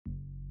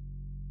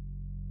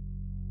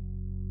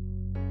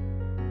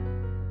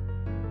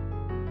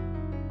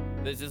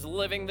This is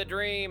Living the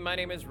Dream. My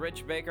name is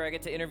Rich Baker. I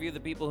get to interview the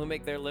people who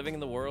make their living in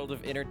the world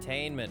of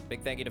entertainment.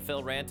 Big thank you to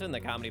Phil Ranton, the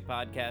Comedy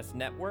Podcast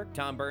Network,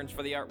 Tom Burns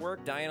for the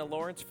artwork, Diana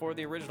Lawrence for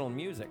the original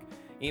music.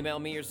 Email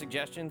me your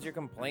suggestions, your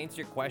complaints,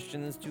 your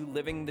questions to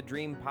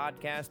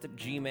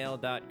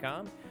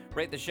livingthedreampodcast@gmail.com.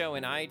 Rate the show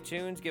in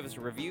iTunes. Give us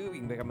a review.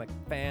 You can become a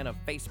fan of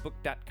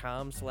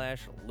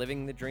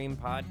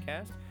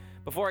facebook.com/livingthedreampodcast.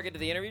 Before I get to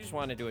the interview, just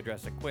wanted to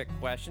address a quick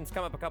question. It's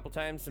come up a couple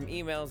times, some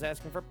emails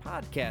asking for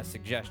podcast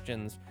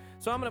suggestions.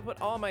 So I'm going to put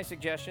all my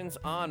suggestions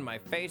on my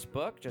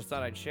Facebook. Just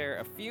thought I'd share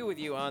a few with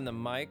you on the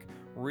mic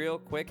real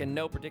quick in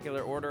no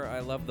particular order.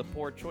 I love the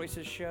Poor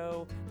Choices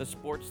Show, the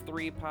Sports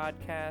 3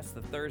 podcast,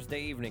 the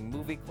Thursday Evening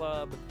Movie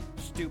Club,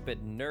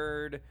 Stupid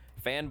Nerd,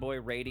 Fanboy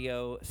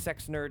Radio,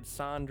 Sex Nerd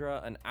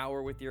Sandra, An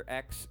Hour with Your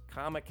Ex,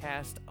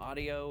 Comicast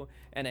Audio,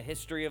 and A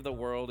History of the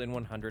World in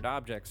 100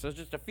 Objects. So it's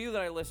just a few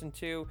that I listen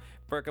to.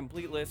 For a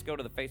complete list, go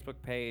to the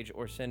Facebook page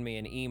or send me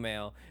an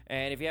email.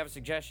 And if you have a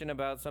suggestion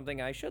about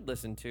something I should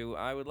listen to,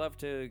 I would love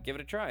to give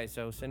it a try.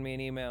 So send me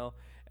an email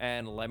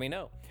and let me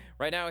know.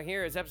 Right now,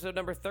 here is episode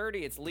number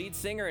 30. It's lead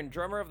singer and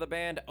drummer of the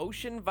band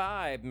Ocean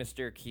Vibe,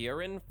 Mr.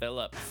 Kieran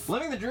Phillips.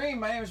 Living the Dream.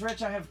 My name is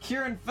Rich. I have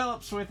Kieran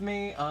Phillips with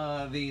me,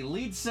 the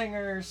lead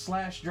singer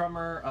 /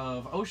 drummer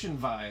of Ocean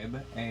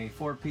Vibe, a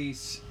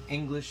four-piece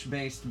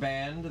English-based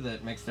band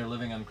that makes their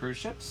living on cruise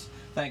ships.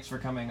 Thanks for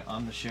coming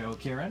on the show,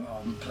 Kieran.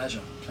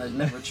 Pleasure.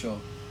 Never a chore.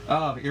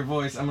 Oh, your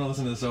voice. I'm going to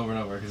listen to this over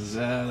and over because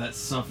that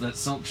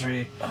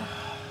sultry...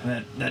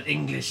 That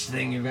English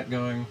thing you've got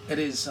going. It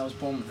is. I was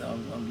born with it.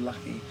 I'm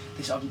lucky.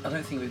 I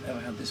don't think we've ever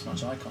had this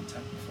much eye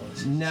contact before.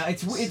 No,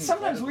 it's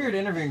sometimes weird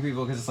interviewing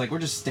people because it's like we're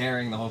just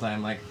staring the whole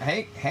time. Like,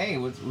 hey,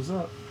 what's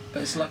up?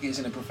 But it's lucky it's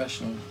in a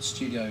professional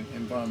studio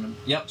environment.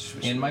 Yep,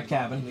 in my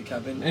cabin. In the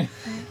cabin.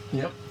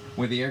 Yep,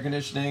 with the air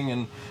conditioning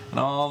and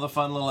all the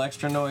fun little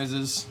extra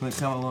noises that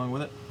come along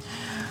with it.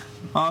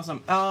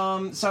 Awesome.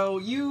 So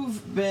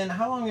you've been.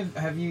 How long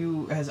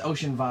has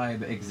Ocean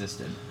Vibe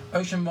existed?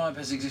 Ocean Vibe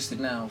has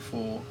existed now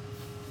for,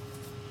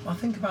 I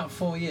think, about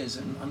 4 years,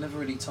 and I never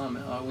really time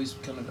it. I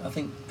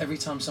think every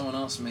time someone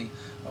asks me,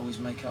 I always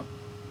make up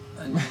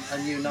a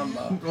new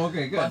number.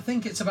 Okay, good. But I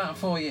think it's about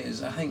 4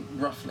 years. I think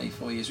roughly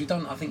 4 years.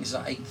 I think it's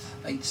our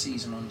eighth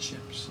season on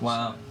ships.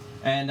 Wow. So.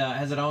 And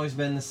has it always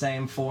been the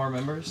same four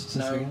members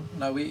since the beginning?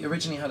 No. We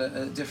originally had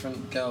a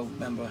different girl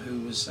member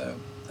who was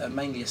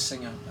mainly a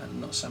singer and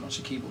not so much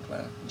a keyboard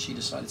player, and she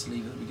decided to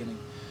leave at the beginning.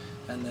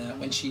 And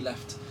when she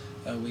left,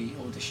 we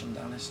auditioned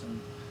Alice,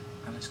 and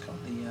Alice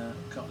got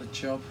the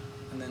job.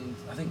 And then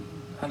I think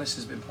Alice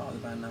has been part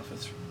of the band now for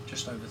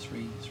just over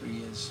three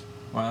years.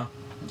 Wow.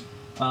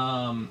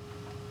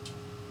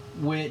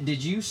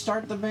 Did you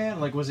start the band?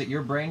 Like, was it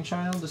your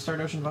brainchild to start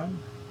Ocean Vibe?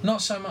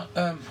 Not so much.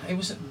 It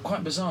was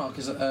quite bizarre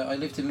because I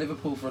lived in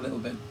Liverpool for a little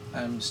bit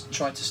and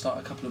tried to start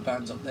a couple of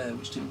bands up there,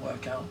 which didn't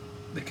work out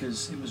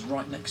because it was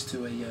right next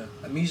to a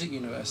music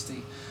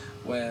university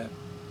where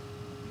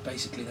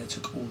basically they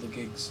took all the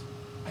gigs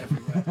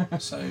everywhere.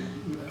 So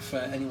for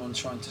anyone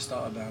trying to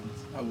start a band,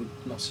 I would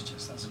not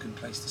suggest that's a good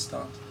place to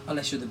start.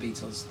 Unless you're the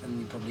Beatles, then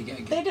you'd probably get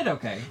a gig. They did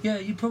okay. Yeah,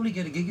 you'd probably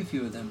get a gig if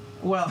you were them.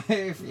 Well,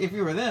 if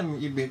you were them,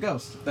 you'd be a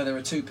ghost. But they're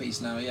a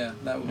two-piece now, yeah.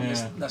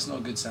 That's not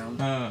a good sound.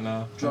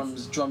 No.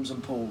 Drums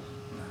and Paul.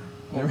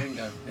 No. Or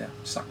Ringo. Yeah,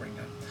 suck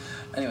Ringo.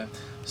 Anyway,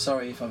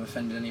 sorry if I've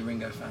offended any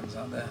Ringo fans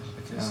out there,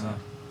 because...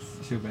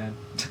 Too bad.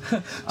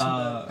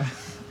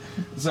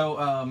 So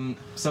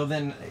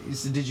then,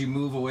 did you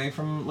move away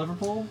from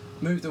Liverpool?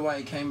 Moved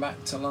away, came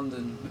back to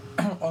London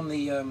on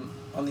the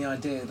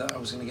idea that I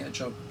was going to get a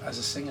job as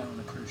a singer on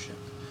a cruise ship,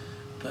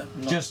 but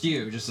not, just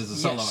as a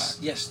solo act.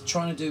 Yes,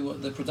 trying to do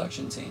what the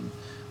production team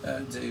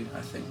do.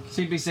 I think.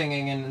 So you'd be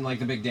singing in like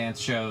the big dance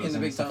shows. In the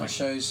big dance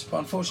shows, but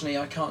unfortunately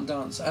I can't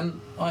dance, and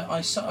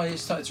I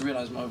started to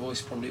realise my voice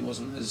probably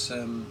wasn't as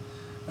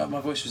my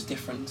voice was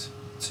different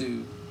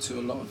to a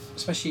lot of,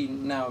 especially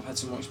now I've had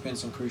some more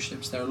experience on cruise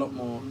ships. They're a lot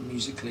more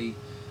musical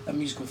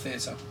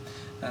theatre,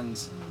 and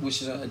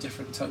which is a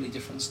totally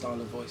different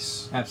style of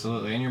voice.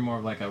 Absolutely, and you're more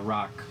of like a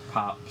rock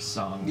pop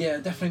song. Yeah,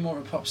 definitely more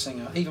of a pop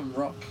singer. Even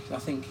rock, I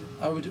think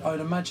I would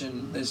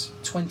imagine there's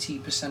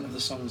 20% of the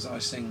songs that I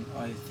sing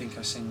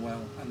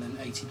well, and then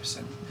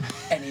 80%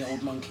 any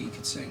old monkey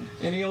could sing.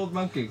 Any old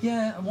monkey.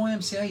 Yeah,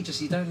 YMCA.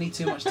 Just you don't need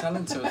too much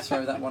talent to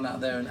throw that one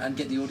out there and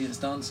get the audience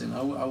dancing.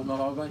 I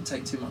won't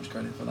take too much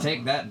credit for that.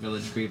 Take that,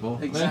 Village People.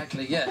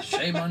 Exactly. Yeah.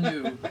 Shame on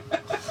you.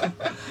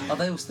 Are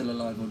they all still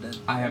alive or dead?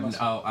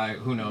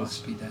 Who knows?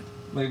 Must be dead.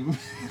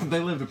 They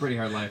lived a pretty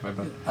hard life, I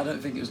bet. I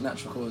don't think it was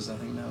natural cause. I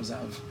think that was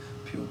out of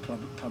pure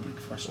public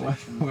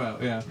frustration. Well,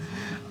 yeah.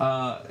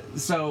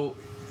 So,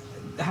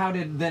 how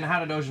did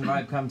Ocean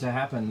Vibe come to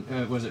happen?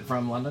 Was it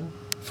from London?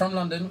 From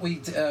London,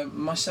 we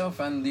myself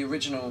and the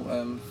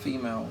original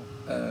female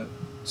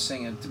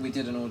singer, we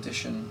did an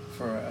audition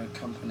for a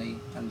company,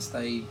 and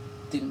they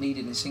didn't need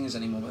any singers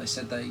anymore. But they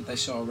said they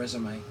saw our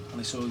resume and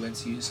they saw we went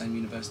to the same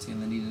university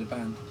and they needed a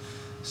band.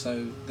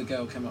 So the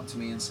girl came up to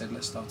me and said,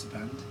 "Let's start a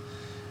band."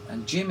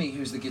 And Jimmy,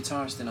 who's the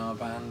guitarist in our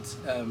band,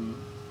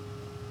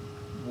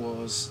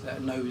 knows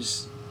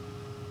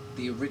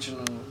the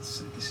original.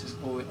 This is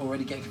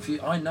already getting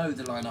confused. I know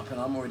the lineup and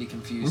I'm already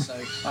confused.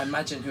 So I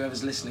imagine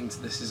whoever's listening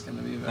to this is going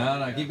to be very.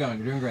 No, keep going.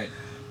 You're doing great.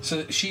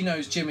 So she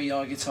knows Jimmy,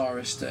 our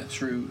guitarist,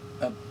 through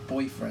a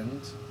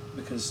boyfriend,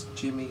 because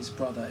Jimmy's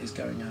brother is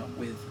going out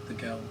with the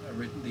girl,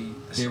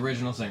 the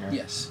original singer.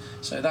 Yes.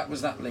 So that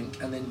was that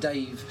link, and then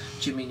Dave,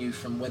 Jimmy knew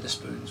from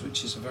Weatherspoons,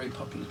 which is a very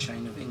popular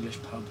chain of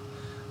English pub.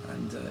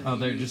 And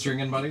they're just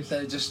drinking buddies.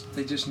 They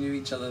just knew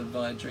each other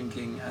via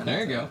drinking. And,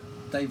 there you go.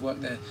 Dave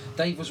worked there.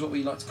 Dave was what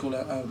we like to call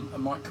a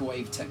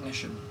microwave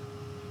technician,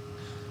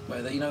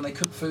 where they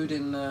cook food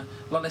in, like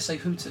let's say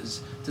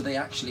Hooters. Do they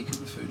actually cook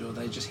the food, or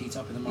they just heat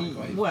up in the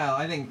microwave? Well,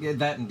 I think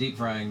that and deep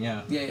frying,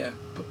 yeah. Yeah,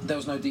 but there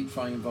was no deep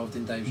frying involved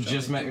in Dave's job.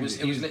 Just it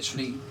was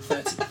literally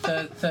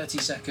 30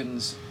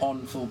 seconds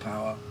on full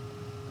power.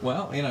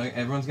 Well,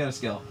 everyone's got a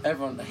skill.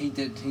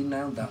 He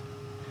nailed that.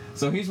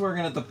 So he's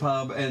working at the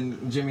pub,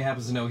 and Jimmy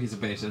happens to know he's a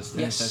bassist,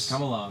 and he says,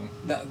 "Come along."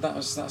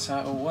 That's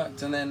how it all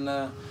worked, and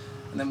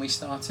then we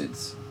started.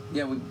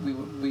 Yeah,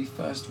 we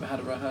first had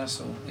a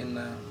rehearsal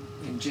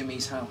in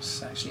Jimmy's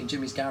house, actually in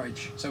Jimmy's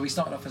garage. So we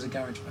started off as a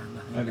garage band.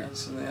 I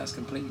think that's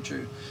completely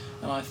true,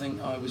 and I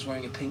think I was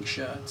wearing a pink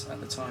shirt at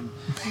the time,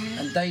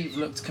 and Dave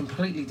looked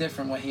completely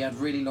different, where he had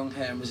really long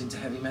hair and was into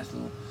heavy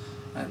metal,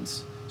 and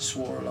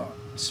swore a lot,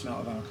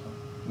 smelled of alcohol.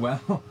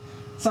 Well.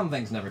 Some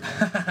things never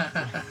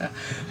can.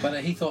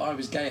 But he thought I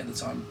was gay at the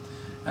time,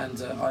 and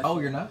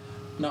you're not?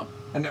 No.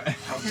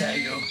 How dare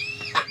you?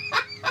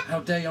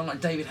 How dare you? I'm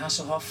like David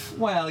Hasselhoff.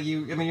 Well,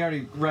 you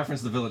already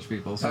referenced the Village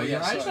People, so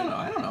yeah, I just don't know.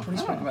 I don't know. Probably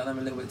spoke about them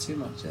a little bit too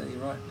much. Yeah, you're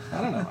right. I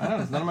don't know.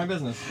 It's none of my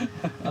business.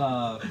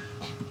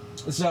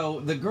 So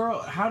the girl,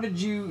 how did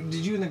you and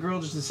the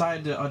girl just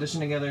decide to audition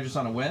together just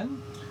on a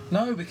whim?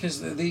 No,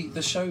 because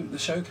the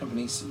show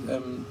company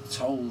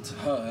told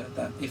her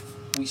that if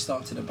we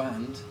started a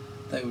band,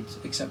 they would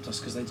accept us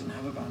because they didn't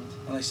have a band,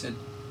 and they said,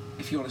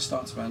 if you want to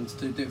start a band,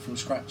 do it from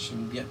scratch,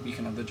 and you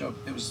can have the job.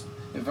 It was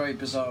a very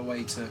bizarre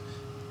way to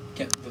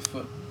get the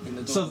foot in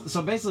the door.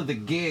 So basically, the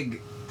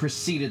gig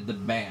preceded the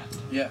band.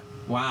 Yeah.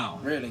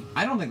 Wow. Really?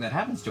 I don't think that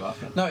happens too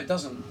often. No, it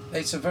doesn't.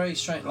 It's a very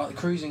strange. Like the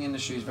cruising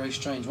industry is very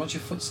strange. Once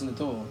your foot's in the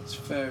door,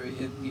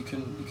 you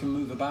can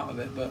move about a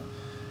bit, but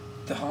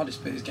the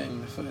hardest bit is getting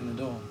the foot in the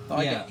door.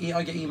 I get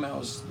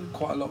emails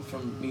quite a lot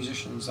from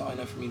musicians that I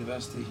know from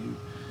university who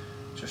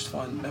just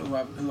find who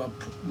are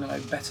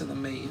better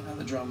than me at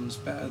the drums,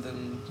 better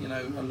than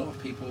a lot of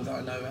people that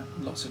I know at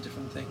lots of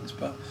different things,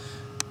 but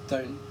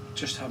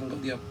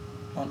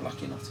aren't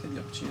lucky enough to get the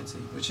opportunity,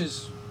 which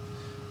is,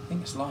 I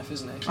think it's life,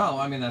 isn't it?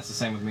 Oh, that's the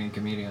same with me and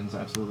comedians,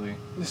 absolutely.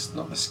 It's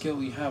not the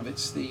skill you have;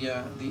 it's the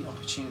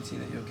opportunity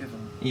that you're given.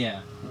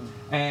 Yeah,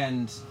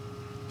 and.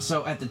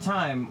 So at the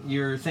time,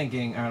 you're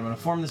thinking, all right, I'm going to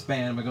form this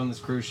band, I'm going to go on this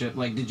cruise ship.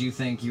 Like, did you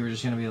think you were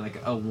just going to be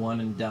like a one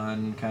and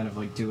done, kind of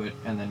like do it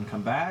and then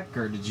come back?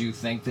 Or did you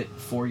think that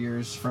 4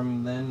 years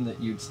from then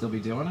that you'd still be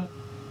doing it?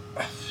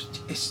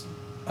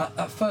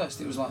 At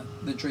first, it was like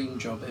the dream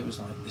job. It was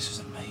like, this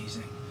is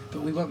amazing.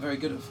 But we weren't very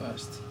good at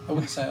first. I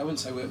wouldn't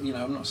say we're,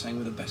 I'm not saying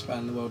we're the best band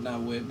in the world now.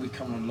 We've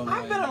come on a long way.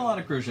 I've been on a lot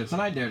of cruise ships,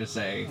 and I dare to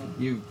say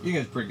you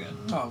guys are pretty good.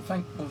 Oh,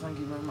 thank you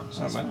very much.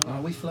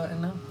 Are we flirting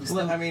now? We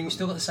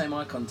still got the same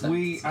eye contact.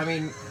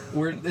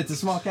 It's a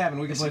small cabin.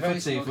 We can play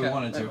footsie if we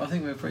wanted to. I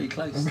think we're pretty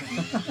close.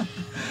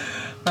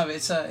 No,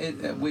 it's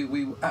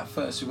we at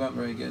first we weren't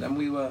very good, and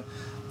we were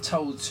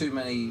told too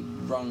many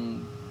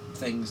wrong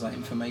things, like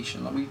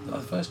information. Like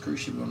our first cruise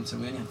ship we went on,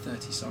 we only had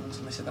 30 songs,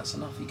 and they said that's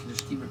enough. You can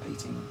just keep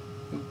repeating them.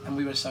 And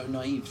we were so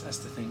naive as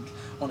to think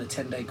on a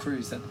 10-day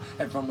cruise that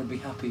everyone would be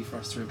happy for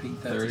us to repeat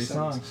 30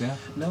 songs. Yeah.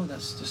 No,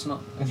 that's just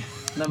not.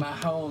 No matter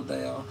how old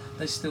they are,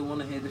 they still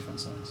want to hear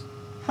different songs.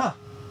 Huh.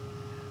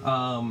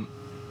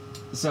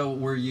 So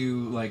were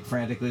you like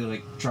frantically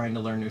like trying to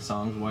learn new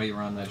songs while you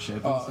were on that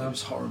ship? Oh, it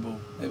was horrible.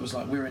 It was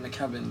like we were in a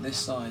cabin this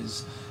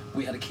size.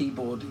 We had a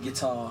keyboard,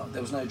 guitar.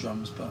 There was no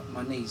drums, but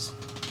my knees,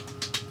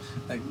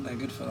 they're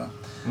good for that.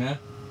 Yeah.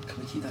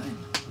 Can we keep that in?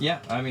 Yeah.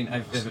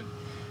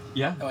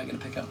 Yeah. Oh, I'm going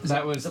to pick up.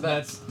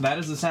 That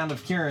is the sound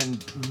of Kieran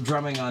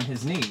drumming on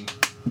his knee.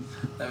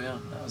 There we are.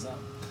 That was that.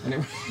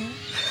 Anyway,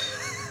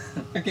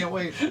 I can't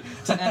wait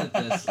to edit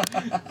this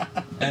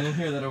and then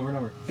hear that over and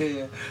over.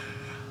 Yeah.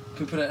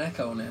 Can we put an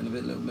echo on it and a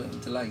little bit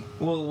of delay?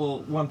 Well,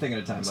 one thing at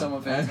a time.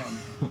 One thing at a time.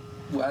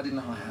 We'll add in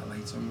the hi-hat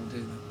later and we'll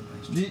do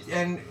that.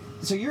 And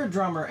so you're a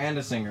drummer and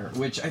a singer,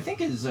 which I think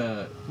is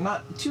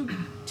not too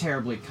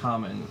terribly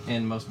common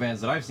in most bands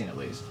that I've seen, at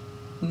least.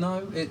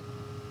 No,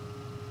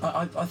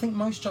 I think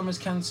most drummers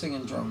can sing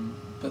and drum,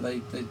 but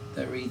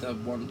they're either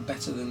one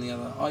better than the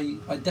other.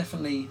 I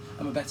definitely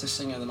am a better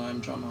singer than I am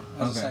drummer.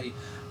 As I say,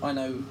 I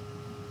know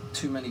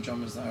too many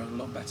drummers that are a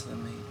lot better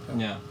than me.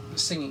 Yeah.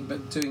 Singing,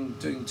 but doing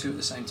two at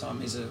the same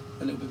time is a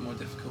little bit more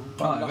difficult.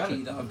 But I'm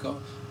lucky that I've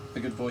got a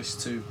good voice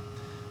to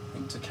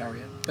carry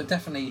it. But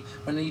definitely,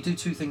 when you do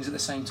two things at the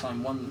same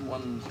time,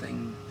 one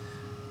thing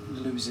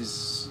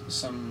loses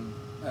some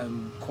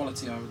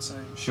quality, I would say.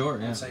 Sure,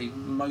 yeah. I would say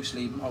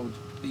mostly I would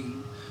be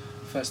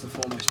first and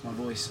foremost my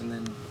voice, and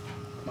then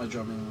my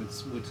drumming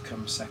would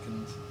come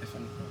second, if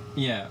anything.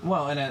 Yeah,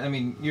 well, and I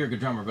mean, you're a good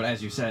drummer, but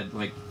as you said,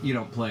 like, you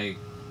don't play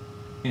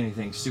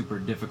anything super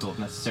difficult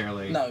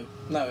necessarily. No,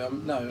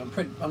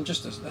 I'm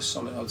just a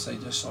solid, I'd say,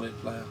 just solid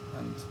player,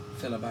 and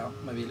fill about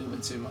maybe a little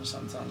bit too much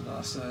sometimes. But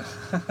that's yeah,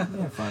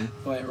 fun.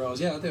 the way it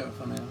rolls. Yeah, I do have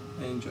fun.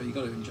 Yeah. I enjoy. You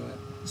got to enjoy it.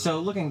 So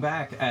looking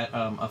back at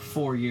a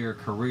 4-year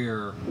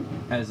career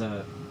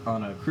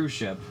on a cruise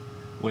ship,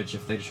 which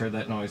if they just heard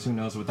that noise, who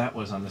knows what that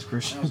was on this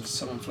cruise ship? That was just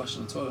someone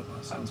flushing the toilet by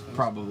the sounds of things.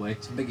 Probably.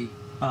 It's a biggie.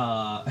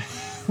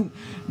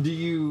 Do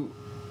you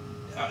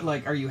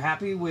like? Are you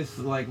happy with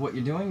like what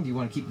you're doing? Do you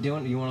want to keep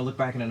doing? Do you want to look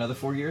back in another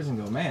 4 years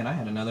and go, man, I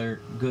had another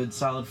good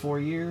solid 4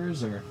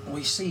 years? Or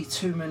we see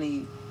too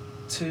many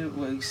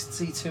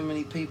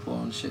people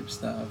on ships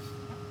that have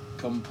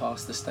gone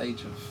past the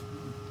stage of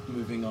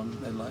moving on.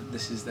 They're like,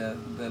 this is their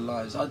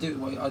lives. I do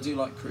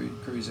like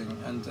cruising,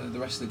 and the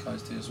rest of the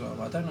guys do as well.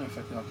 But I don't know if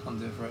I can't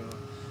do it forever.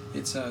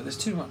 It's there's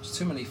too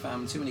many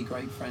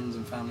great friends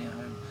and family at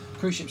home.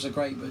 Cruise ships are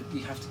great, but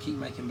you have to keep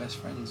making best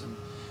friends, and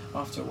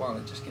after a while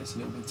it just gets a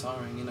little bit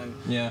tiring, you know.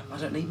 Yeah. I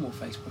don't need more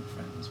Facebook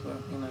friends, but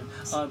you know,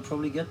 I'll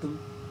probably get them.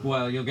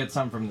 Well, you'll get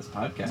some from this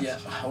podcast. Yeah.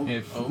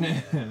 If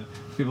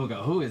people go,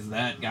 who is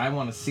that guy? I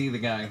want to see the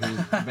guy who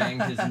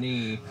banged his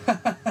knee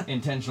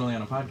intentionally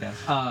on a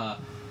podcast.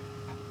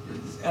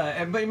 But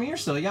I mean, you're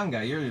still a young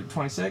guy. You're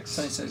 26.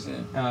 26,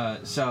 yeah.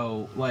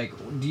 So, like,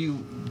 do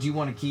you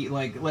want to keep,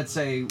 like, let's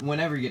say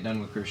whenever you get done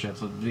with cruise ships,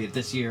 be it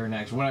this year or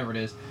next, whatever it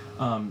is,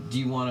 do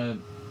you want to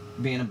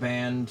be in a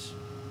band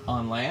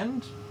on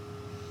land?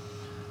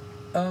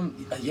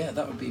 Yeah,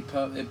 that would be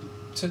perfect.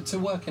 To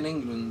work in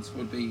England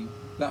would be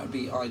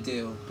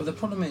ideal. But the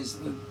problem is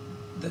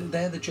that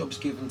they're the jobs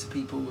given to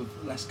people with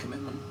less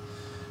commitment.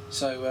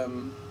 So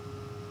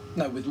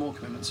no, with more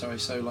commitment. Sorry.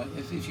 So like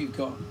if you've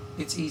got,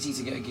 it's easy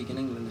to get a gig in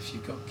England if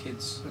you've got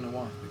kids and a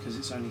wife because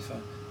it's only for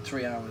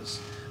 3 hours.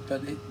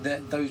 But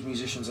those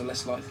musicians are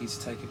less likely to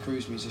take a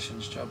cruise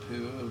musician's job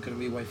who are going to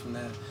be away from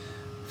their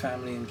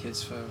family and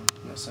kids for,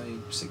 let's say,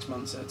 6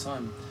 months at a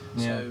time.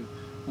 Yeah. So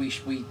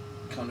we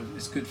kind of,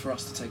 it's good for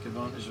us to take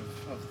advantage of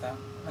that.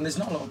 And there's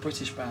not a lot of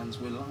British bands.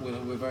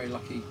 We're very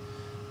lucky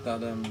that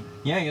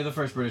yeah, you're the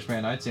first British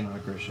band I'd seen on a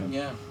cruise ship.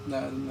 Yeah,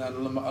 a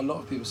lot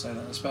of people say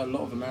that. A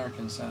lot of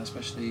Americans say that,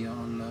 especially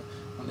on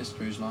this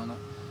cruise liner.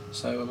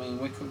 So I mean,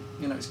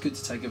 it's good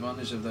to take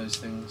advantage of those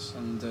things.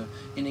 And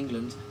in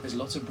England, there's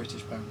lots of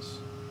British bands.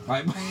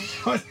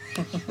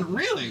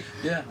 Really?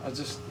 Yeah,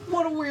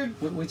 what a weird.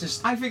 We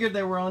just. I figured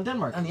they were all in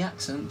Denmark. And the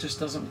accent just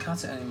doesn't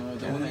cut it anymore.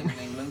 The women in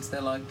England,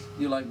 they're like,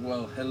 you're like,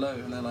 well, hello,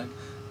 and they're like,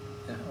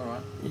 yeah, all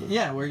right.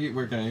 Yeah,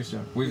 we're kind of used to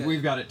it.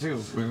 We've got it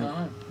too. I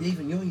know.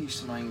 Even you're used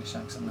to my English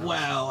accent now.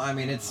 Well, I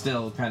mean, it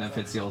still kind of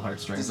hits the old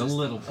heartstrings a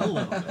little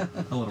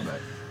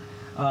bit.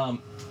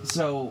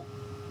 So,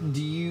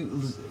 do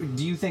you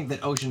think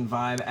that Ocean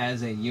Vibe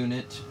as a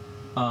unit,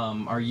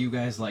 are you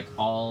guys like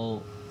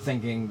all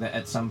thinking that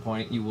at some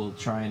point you will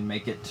try and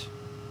make it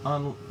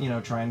on,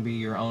 try and be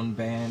your own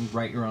band,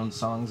 write your own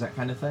songs, that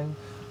kind of thing?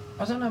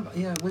 I don't know. But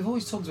yeah, we've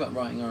always talked about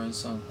writing our own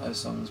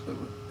songs, but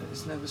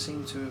it's never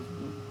seemed to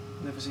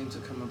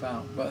come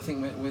about. But I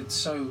think we've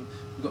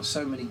got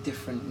so many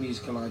different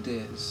musical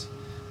ideas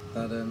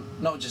that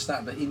not just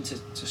that, but into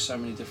so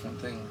many different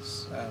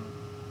things.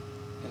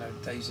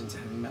 Dave's into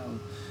heavy metal.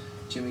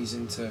 Jimmy's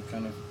into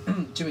kind of a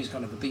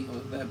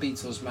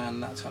Beatles man,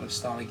 that kind of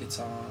style of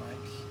guitar,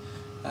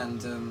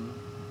 and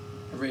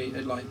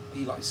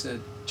he likes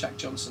Jack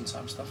Johnson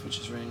type stuff, which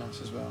is really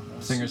nice as well.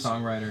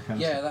 Singer-songwriter kind of stuff.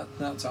 Yeah,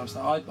 that type of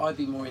stuff. I'd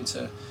be more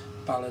into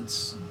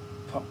ballads,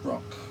 pop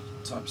rock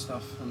type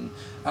stuff, and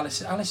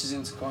Alice is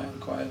into quite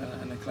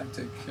an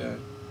eclectic,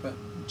 but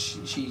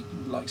she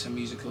likes her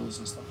musicals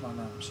and stuff like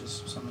that, which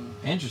is something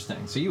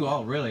interesting. So you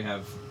all really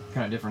have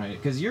kind of different ideas,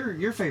 because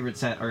your favorite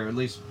set, or at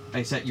least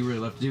a set you really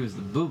love to do, is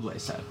the Bublé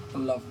set. I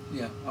love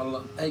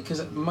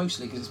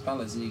mostly because it's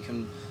ballads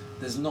and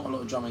there's not a lot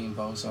of drumming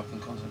involved, so I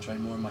can concentrate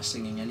more on my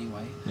singing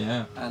anyway.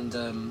 Yeah. And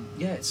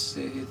those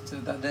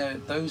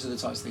are the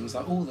types of things,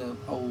 like all the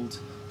old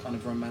kind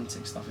of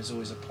romantic stuff is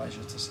always a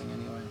pleasure to sing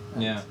anyway.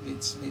 And yeah.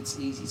 It's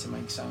easy to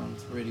make sound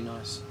really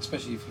nice,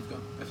 especially if you've got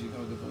a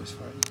good voice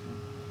for it. You can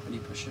really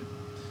push it.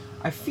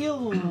 I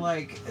feel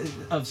like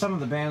of some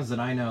of the bands that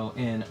I know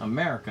in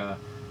America,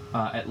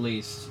 at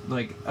least,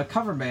 like a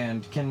cover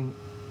band can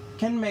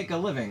make a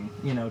living,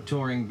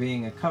 touring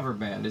being a cover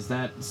band. Is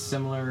that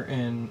similar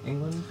in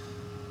England?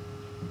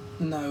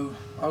 No,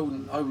 I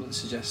wouldn't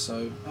suggest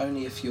so.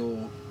 Only if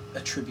you're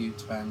a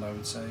tribute band, I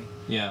would say.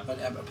 Yeah.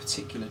 A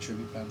particular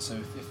tribute band. So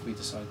if we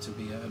decide to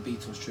be a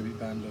Beatles tribute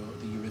band or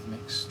the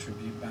Eurythmics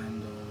tribute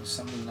band or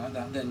something like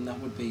that, then that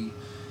would be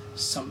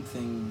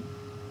something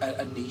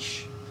a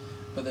niche.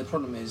 But the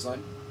problem is, like,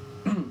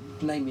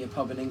 name me a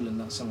pub in England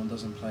that someone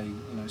doesn't play,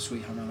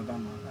 Sweet Home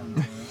Alabama,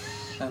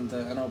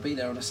 and I'll be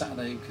there on a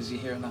Saturday because you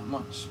hear it that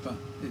much. But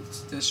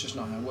that's just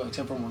not how it works.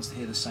 Everyone wants to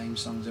hear the same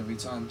songs every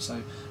time.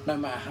 So no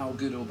matter how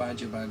good or bad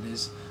your band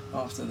is,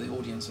 after the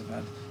audience have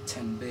had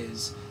 10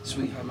 beers,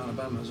 Sweet Home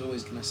Alabama is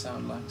always going to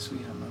sound like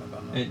Sweet Home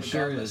Alabama. It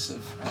sure is. Regardless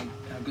of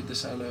how good the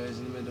solo is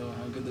in the middle,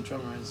 how good the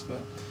drummer is.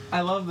 But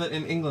I love that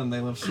in England they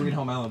love Sweet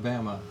Home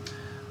Alabama.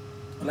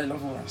 they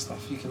love all that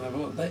stuff. You can have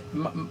all.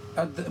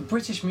 The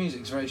British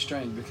music's very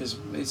strange because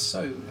it's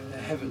so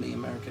heavily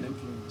American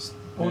influenced.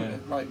 All of Yeah.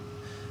 it, like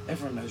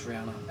everyone knows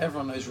Rihanna.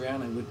 Everyone knows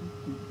Rihanna. Would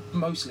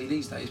mostly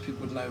these days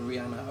people would know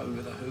Rihanna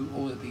over the Who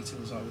or the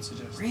Beatles. I would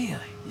suggest. Really?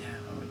 Yeah,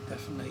 I would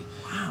definitely.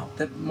 Wow.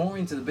 They're more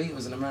into the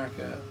Beatles in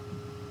America.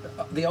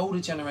 The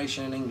older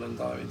generation in England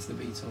are into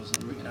the Beatles,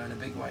 in a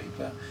big way.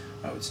 But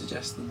I would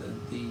suggest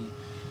that the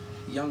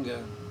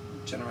younger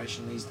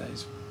generation these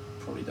days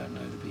probably don't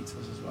know the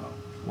Beatles as well.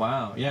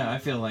 Wow. Yeah, I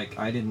feel like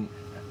I didn't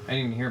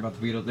even hear about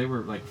the Beatles. They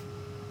were like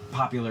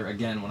popular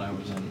again when I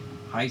was in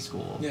high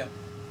school. Yeah.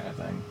 Kind of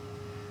thing.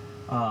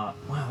 Wow,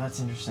 that's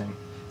interesting.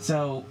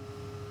 So,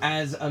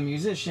 as a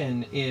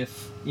musician,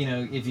 if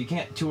you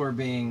can't tour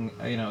being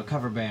a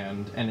cover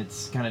band, and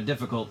it's kind of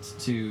difficult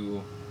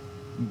to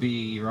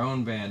be your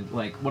own band,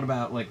 like what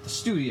about like the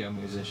studio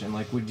musician?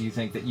 Like, would you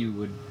think that you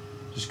would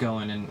just go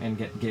in and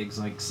get gigs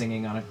like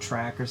singing on a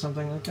track or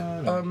something like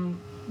that? Or?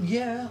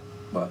 Yeah,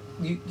 but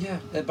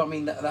but I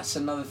mean that's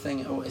another thing.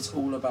 It's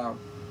all about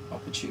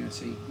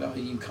opportunity. Like,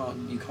 you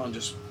can't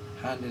just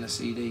hand in a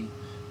CD.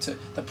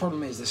 The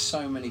problem is there's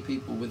so many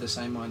people with the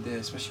same idea,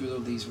 especially with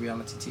all these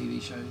reality TV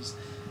shows.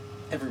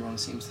 Everyone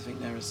seems to think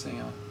they're a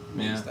singer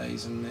these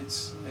days, and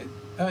it's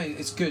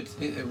good.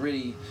 It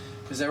really,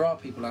 because there are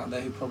people out there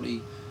who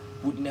probably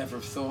would never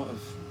have thought of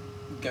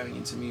going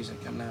into music,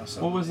 and now.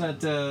 What was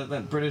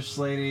that British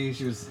lady?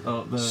 She was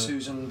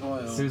Susan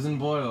Boyle. Susan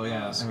Boyle,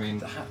 yeah. I mean,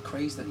 the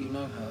craze that you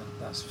know her.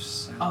 That's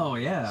sad. Oh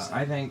yeah,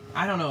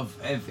 I don't know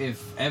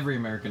if every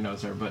American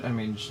knows her, but I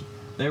mean,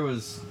 there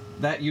was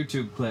that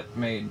YouTube clip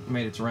made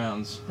its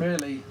rounds.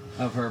 Really?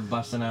 Of her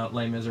busting out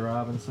Les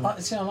Miserables and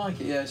stuff. I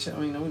like it. Yeah. I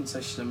mean, I wouldn't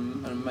say she's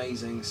an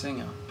amazing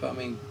singer, but I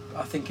mean,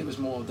 I think it was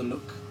more the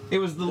look. It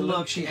was the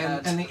look she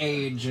and, had. and the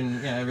age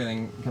and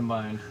everything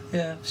combined.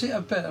 Yeah, I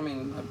bet. I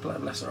mean,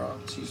 bless her heart.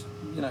 She's,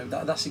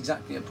 that's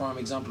exactly a prime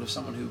example of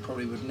someone who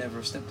probably would never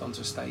have stepped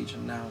onto a stage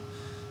and now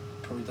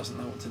probably doesn't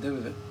know what to do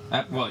with it.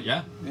 Well,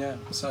 yeah. Yeah.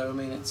 So I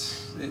mean,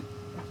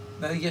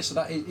 yes, so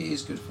that it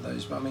is good for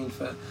those. But I mean,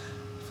 for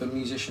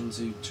musicians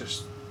who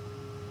just,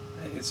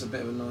 it's a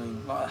bit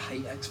annoying. Like, I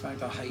hate X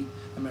Factor. I hate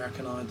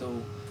American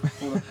Idol.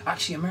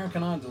 Actually,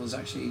 American Idol is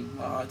actually,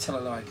 I tell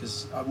a lie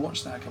because I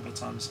watched that a couple of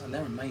times and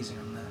they're amazing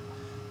on there.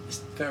 It's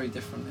very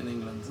different in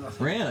England, I think.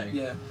 Really?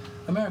 Yeah.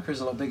 America is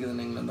a lot bigger than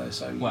England though,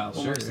 so you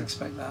always sure.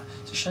 expect that.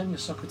 It's a shame your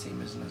soccer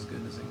team isn't as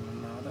good as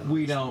England now.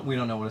 We don't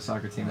know what a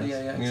soccer team is.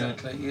 Yeah,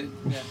 exactly.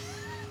 Yeah.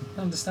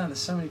 I understand. There's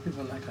so many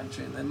people in that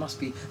country, and they must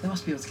be able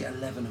to get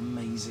 11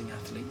 amazing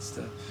athletes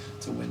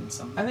to win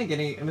something. I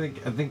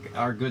think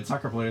our good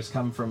soccer players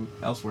come from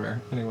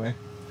elsewhere anyway.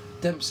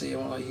 Dempsey,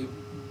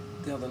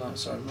 the other night.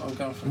 Sorry, I'm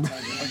going off on a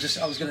tangent.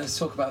 I was going to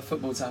talk about a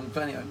football team,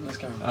 but anyway, let's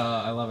go on.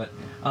 I love it.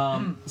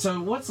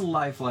 So, what's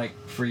life like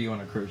for you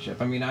on a cruise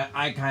ship? I mean,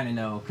 I kind of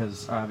know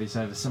because obviously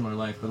I have a similar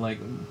life, but like,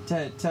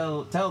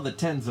 tell the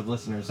tens of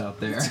listeners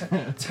out there.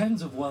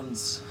 Tens of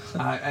ones.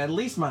 At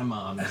least my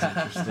mom is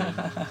interested.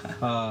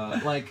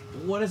 Like,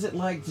 what is it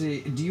like?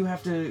 Do you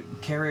have to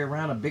carry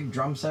around a big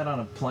drum set on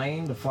a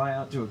plane to fly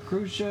out to a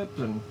cruise ship?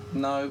 And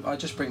no, I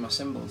just bring my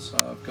cymbals.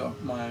 I've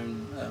got my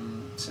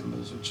own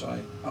cymbals which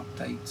I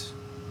update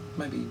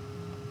maybe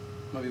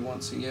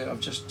once a year. I've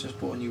just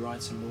bought a new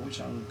ride cymbal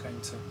which I'm going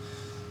to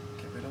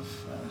get rid of.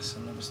 That's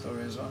another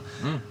story as well.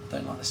 I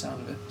don't like the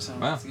sound of it, so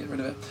I have to get rid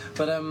of it.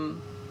 But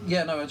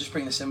I just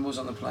bring the cymbals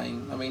on the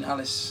plane. I mean,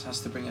 Alice has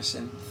to bring a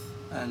synth,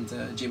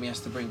 and Jimmy has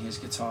to bring his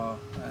guitar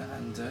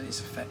and his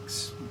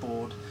effects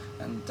board,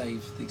 and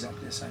Dave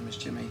exactly the same as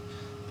Jimmy.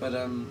 But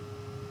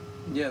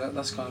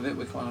that's kind of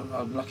it.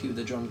 I'm lucky with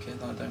the drum kit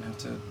that I don't have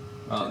to do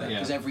that,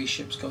 because every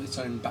ship's got its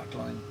own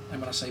backline, and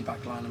when I say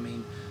backline I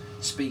mean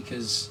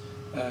speakers,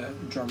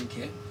 drum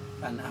kit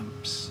and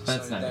amps.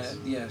 That's nice.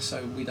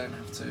 So we don't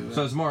have to...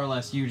 so it's more or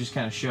less you just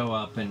kind of show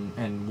up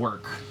and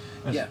work.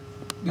 That's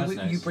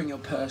nice. You bring your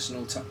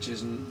personal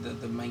touches, and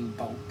the main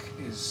bulk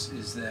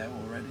is there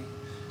already.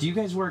 Do you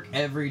guys work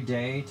every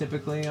day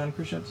typically on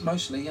cruise ships?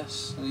 Mostly,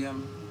 yes.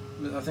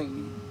 I think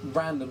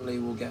randomly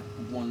we'll get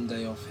one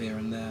day off here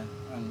and there,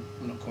 and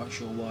I'm not quite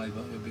sure why,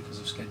 but because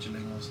of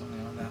scheduling or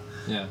something like that.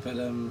 Yeah. But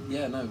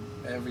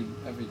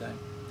every day.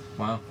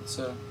 Wow.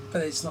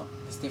 But it's not.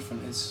 It's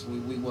different.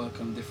 We work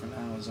on different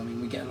hours. I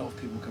mean, we get a lot of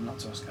people coming up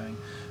to us going,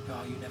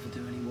 "Oh, you never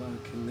do any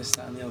work," and this,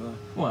 that, and the other.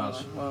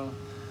 Well.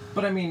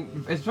 But I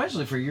mean,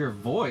 especially for your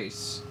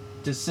voice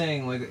to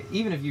sing, like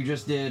even if you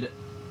just did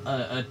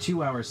a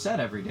 2-hour set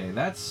every day,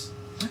 that's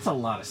That's a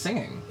lot of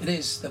singing. It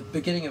is. The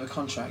beginning of a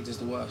contract is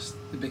the worst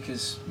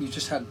because you've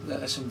just had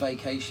some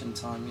vacation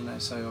time, you know.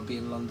 So I'll be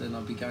in London,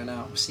 I'll be going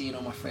out, seeing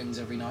all my friends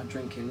every night,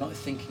 drinking, not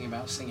thinking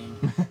about singing,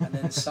 and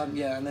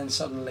then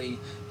suddenly,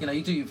 you know,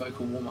 you do your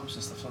vocal warm ups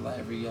and stuff like that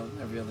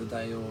every other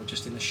day, or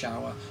just in the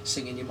shower,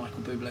 singing your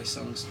Michael Bublé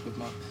songs with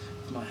my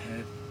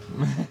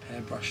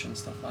hairbrush and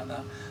stuff like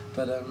that.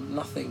 But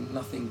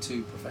nothing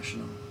too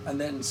professional. And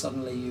then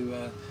suddenly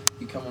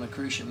you come on a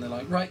cruise ship and they're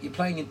like, right, you're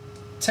playing in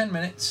 10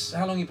 minutes.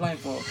 How long are you playing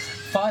for?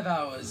 5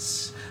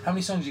 hours. How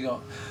many songs you got?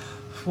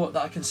 What,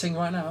 that I can sing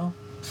right now?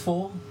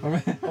 4?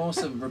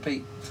 Awesome.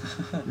 Repeat.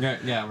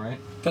 yeah, right.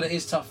 But it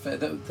is tough.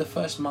 The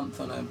first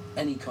month on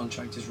any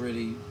contract is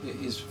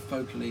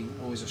vocally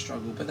always a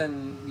struggle. But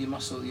then your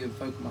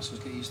vocal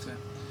muscles get used to it.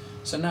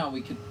 So now we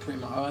could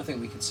I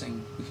think we could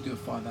do a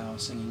 5-hour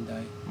singing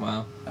day.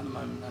 Wow. At the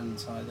moment, and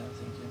inside, I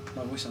think,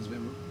 yeah. My voice sounds a bit,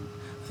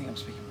 I think I'm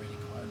speaking really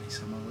quietly,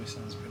 so my voice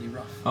sounds pretty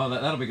rough. Oh,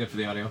 that'll be good for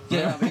the audio.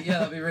 Yeah,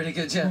 that'd be really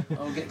good, yeah.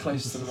 I'll get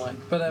closer to the mic.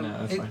 But No,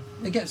 that's fine.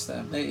 it gets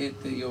there.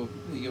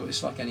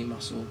 It's like any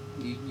muscle.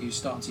 You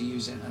start to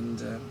use it, and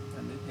it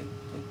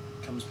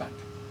comes back.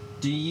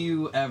 Do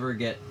you ever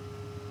get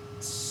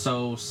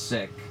so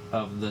sick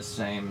of the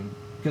same...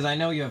 Because I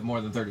know you have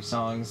more than 30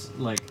 songs.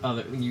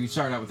 You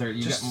start out with 30.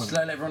 Just to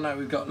let everyone know,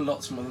 we've got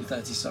lots more than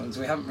 30 songs.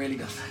 We haven't really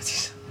got 30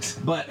 songs.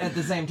 But at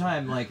the same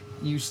time,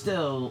 you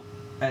still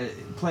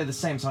play the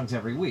same songs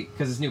every week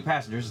because it's new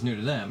passengers, it's new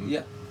to them.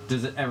 Yeah.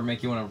 Does it ever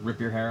make you want to rip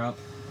your hair out?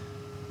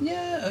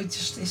 Yeah,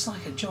 it's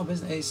like a job,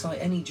 isn't it? It's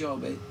like any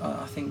job.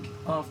 I think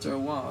after a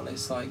while,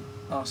 it's like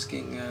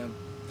asking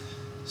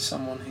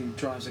someone who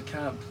drives a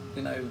cab,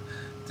 you know,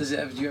 do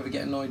you ever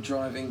get annoyed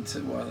driving to...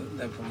 Well,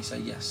 they'll probably say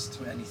yes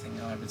to anything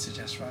I would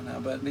suggest right now.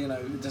 But, you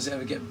know, does it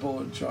ever get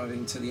bored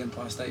driving to the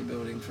Empire State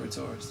Building for a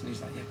tourist? And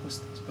he's like, yeah, of course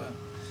it does. But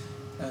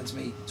it earns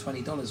me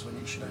 $20 when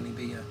it should only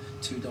be a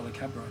 $2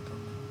 cab ride,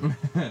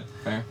 probably.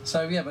 Fair.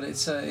 So, yeah, but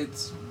it's a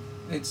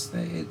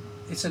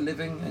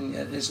living. And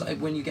it's like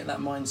when you get that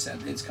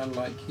mindset, it's kind of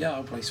like, yeah,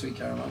 I'll play Sweet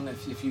Caroline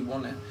if you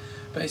want it.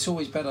 But it's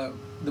always better...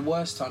 The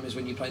worst time is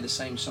when you play the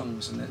same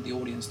songs and the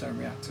audience don't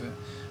react to it.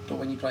 But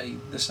when you play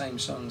the same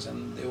songs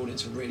and the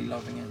audience are really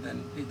loving it,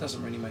 then it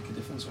doesn't really make a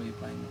difference what you're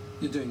playing.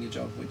 You're doing your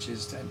job, which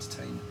is to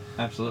entertain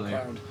Absolutely.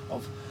 a crowd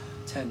of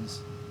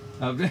tens.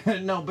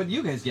 No, but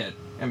you guys get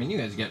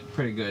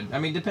pretty good. I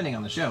mean, depending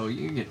on the show,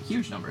 you get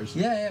huge numbers.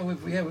 Yeah,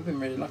 we've been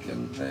really lucky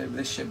on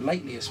this ship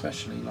lately,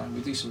 especially. Like we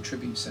do some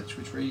tribute sets,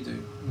 which we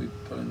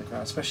put in the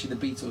crowd, especially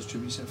the Beatles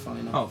tribute set. Funny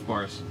enough. Oh, of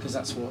course. Because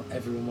that's what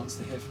everyone wants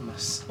to hear from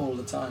us all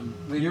the time.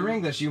 You're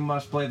English, you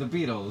must play the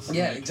Beatles.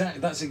 Yeah, exactly.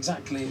 That's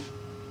exactly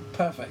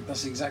perfect.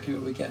 That's exactly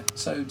what we get.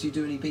 So, do you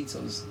do any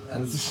Beatles?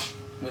 And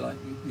we're like,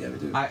 yeah, we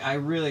do. I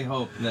really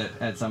hope that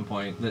at some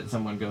point that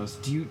someone goes,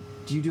 do you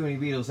do any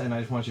Beatles? And I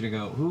just want you to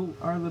go, who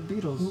are the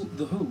Beatles?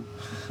 Who?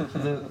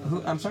 The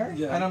who? I'm sorry?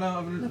 Yeah. I don't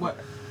know. What?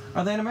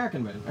 Are they an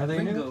American band? Are they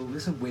Ringo. new?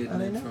 It's a weird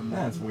name from...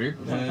 That's weird.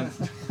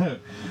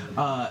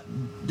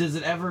 Does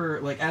it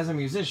ever, as a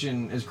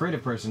musician, as a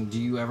creative person, do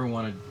you ever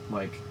want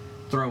to,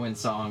 throw in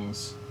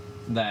songs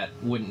that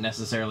wouldn't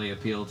necessarily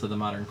appeal to the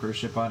modern cruise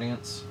ship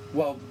audience?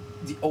 Well,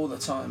 all the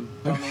time.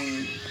 I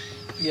mean,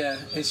 yeah,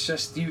 it's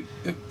just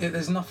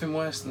there's nothing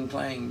worse than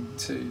playing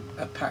to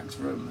a packed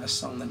room a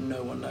song that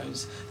no one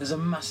knows. There's a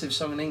massive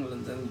song in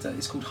England, and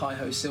it's called Hi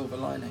Ho Silver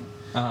Lining,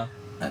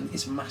 and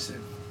it's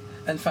massive.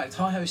 In fact,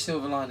 Hi Ho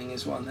Silver Lining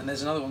is one, and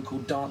there's another one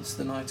called Dance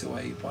the Night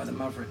Away by the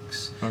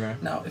Mavericks. Okay.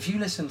 Now, if you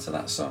listen to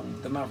that song,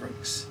 the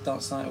Mavericks,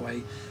 Dance the Night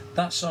Away,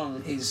 that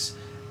song is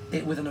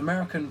with an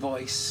American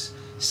voice.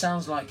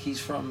 Sounds like he's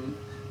from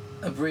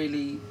a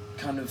really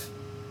kind of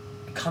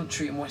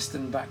country and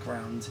western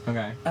background.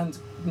 Okay. And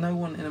no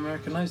one in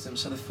America knows them.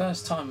 So the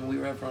first time we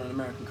were ever on an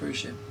American cruise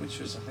ship, which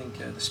was I think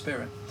the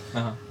Spirit,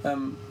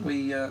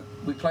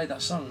 we played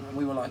that song and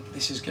we were like,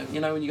 this is good. You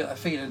know when you get that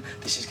feeling,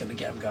 this is going to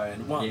get them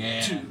going. 1,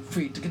 2,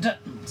 3,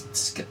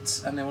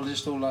 and they were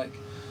just all like,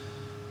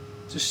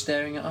 just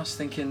staring at us,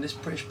 thinking this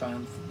British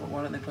band.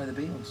 Why don't they play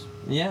the Beatles?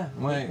 Yeah.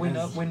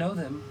 We know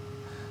them.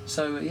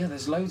 So yeah,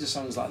 there's loads of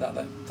songs like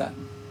that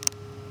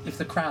if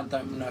the crowd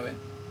don't know it.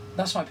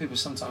 That's why people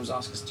sometimes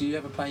ask us, do you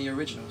ever play your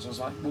originals? I was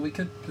like, well, we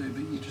could do,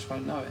 but you just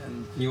won't know it.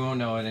 And you won't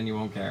know it and you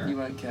won't care. You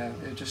won't care.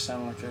 It would just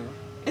sound like a...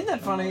 Isn't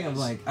that funny?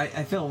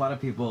 I feel a lot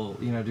of people,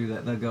 do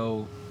that. They'll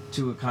go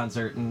to a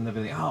concert and they'll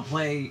be like, oh,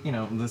 play,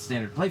 the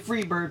standard. Play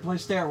Freebird, play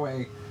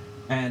Stairway.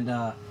 And,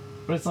 but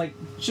it's like,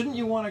 shouldn't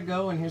you want to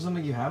go and hear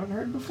something you haven't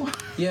heard before?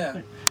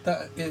 Yeah.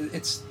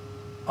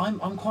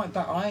 I'm quite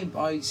bad.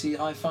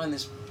 I find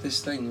this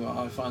thing where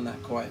I find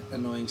that quite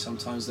annoying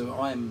sometimes, though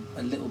I'm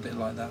a little bit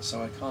like that,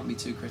 so I can't be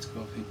too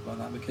critical of people like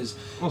that, because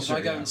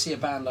I go and see a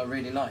band I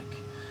really like,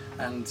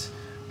 and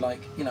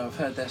I've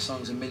heard their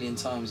songs a million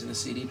times in the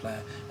CD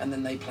player, and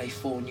then they play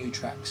 4 new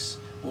tracks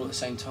all at the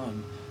same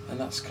time, and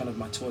that's kind of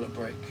my toilet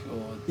break,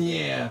 or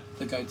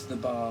the go to the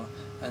bar,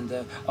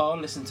 and I'll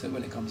listen to it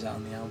when it comes out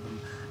on the album,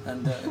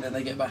 and then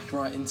they get back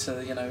right into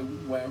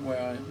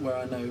where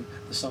I know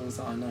the songs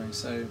that I know.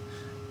 So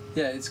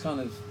yeah, it's kind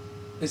of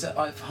It's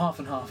half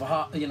and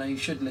half. You know, you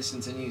should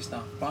listen to new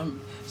stuff. But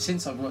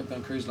since I've worked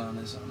on cruise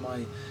liners,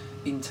 my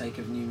intake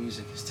of new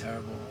music is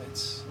terrible.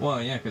 It's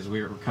Well, yeah, because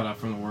we were cut off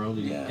from the world.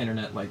 You Yeah.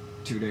 internet like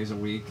 2 days a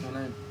week. I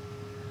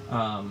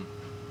know.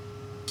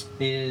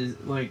 Is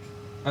like,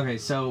 okay,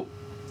 so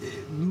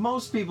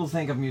most people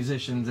think of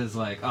musicians as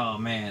like, oh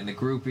man, the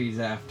groupies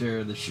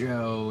after the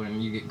show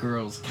and you get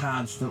girls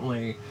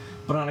constantly.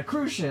 But on a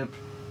cruise ship,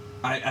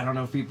 I don't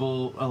know if a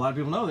lot of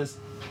people know this,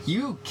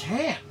 you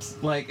can't.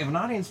 Like, if an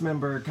audience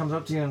member comes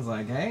up to you and is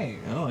like, hey,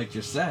 I like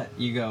your set,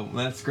 you go,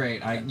 that's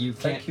great. You can't.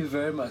 Thank you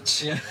very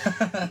much. Yeah.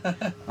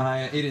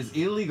 It is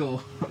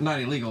illegal, not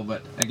illegal,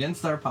 but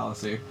against our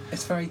policy.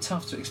 It's very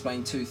tough to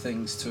explain two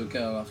things to a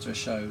girl after a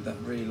show that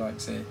really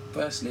likes it.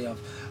 Firstly, I've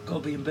got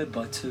to be in bed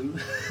by 2.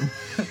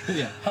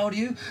 Yeah. How old are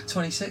you?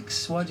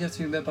 26. Why do you have to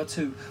be in bed by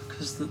 2?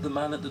 Because the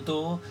man at the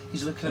door,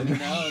 he's looking at me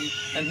now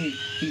and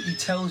he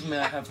tells me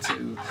I have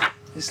to.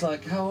 It's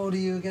like, how old are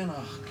you again?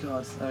 Oh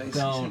God, no, it's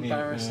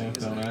embarrassing,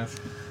 isn't it?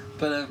 Ask.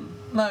 But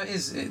no, it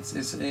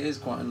is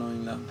quite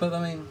annoying that. But I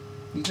mean,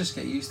 you just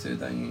get used to it,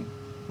 don't you?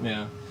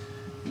 Yeah.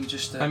 You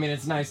just. I mean,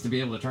 it's nice to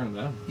be able to turn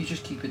them down. You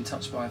just keep in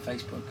touch via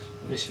Facebook,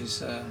 which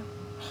is.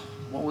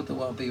 What would the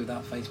world be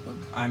without Facebook?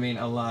 I mean,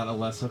 a lot of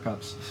less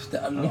hookups.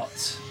 A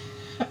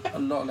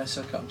lot less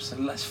hookups,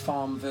 and less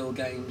Farmville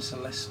games,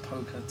 and less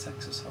poker,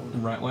 Texas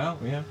Hold'em. Right. Well,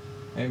 yeah.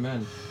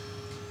 Amen.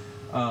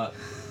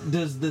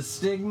 Does the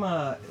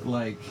stigma,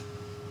 like,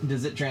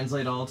 does it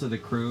translate all to the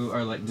crew,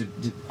 or like, do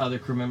other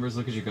crew members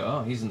look at you and go,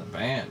 oh, he's in the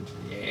band,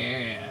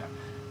 yeah,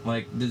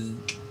 like,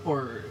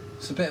 or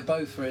It's a bit of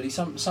both, really.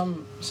 Some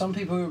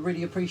people who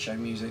really appreciate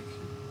music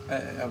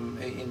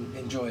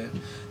enjoy it.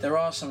 There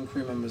are some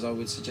crew members I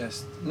would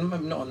suggest,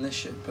 maybe not on this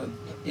ship, but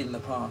in the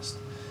past,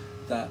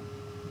 that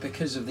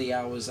because of the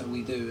hours that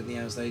we do and the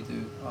hours they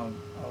do are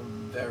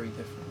very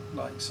different.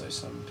 Like, so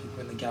some people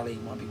in the galley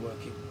might be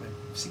working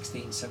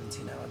 16,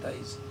 17-hour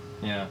days.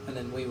 yeah, And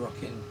then we rock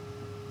in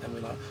and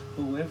we're like,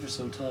 oh, we're ever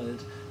so tired.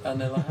 And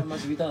they're like, how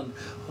much have you done?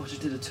 Oh, I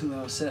just did a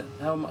 2-hour set.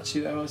 How else are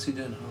you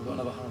doing? Oh, I've got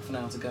another half an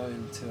hour to go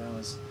in 2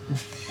 hours.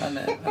 and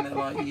they're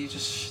like, you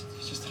just,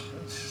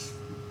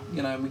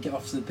 you know, and we get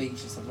off to the beach and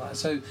stuff like that.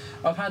 So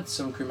I've had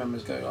some crew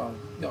members go, oh,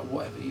 yeah,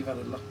 whatever, you've had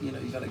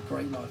a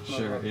great life. Blah,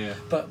 sure, blah. yeah.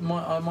 But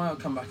my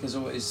comeback is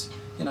always,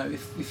 you know,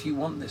 if you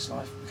want this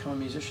life, become a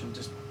musician.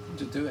 Just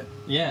do it.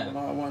 Yeah.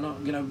 Why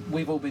not? You know,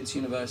 we've all been to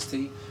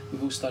university,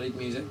 we've all studied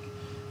music,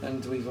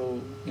 and we've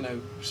all, you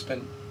know,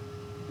 spent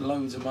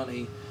loads of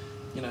money,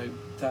 you know,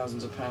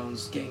 thousands of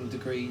pounds getting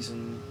degrees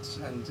and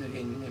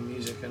in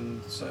music, and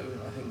so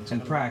I think it's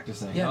And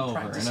practicing over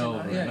and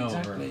over and over.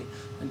 Exactly.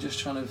 And just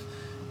trying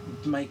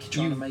to make it.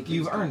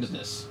 You've earned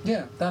this.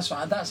 Yeah, that's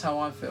how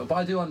I feel. But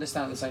I do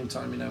understand at the same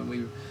time, you know,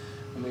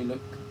 when we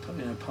look,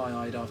 you know,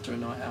 pie-eyed after a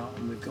night out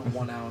and we've got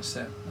 1 hour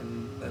set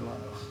and they're like,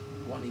 oh,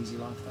 what an easy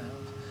life they have.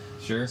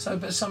 Sure. So,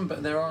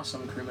 but there are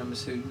some crew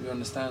members who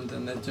understand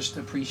and they're just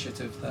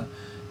appreciative that,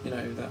 you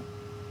know, that.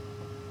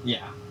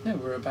 Yeah. Yeah,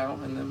 we're about,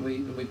 and then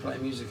we play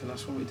music, and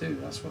that's what we do.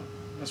 That's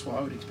what I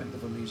would expect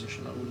of a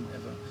musician. I wouldn't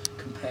ever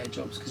compare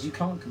jobs, because you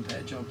can't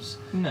compare jobs.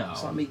 No.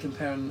 It's like me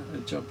comparing a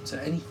job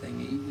to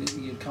anything.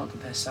 You can't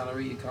compare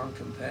salary. You can't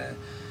compare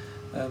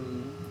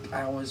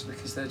hours,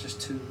 because they're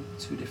just two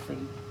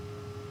different.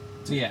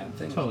 Yeah,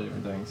 things, totally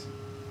different things.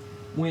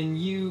 When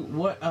you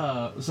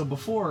so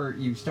before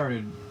you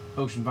started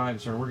Ocean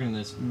Vibes, started working in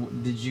this,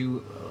 did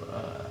you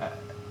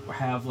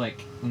have like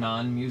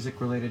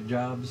non-music related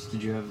jobs?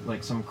 Did you have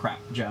like some crap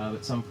job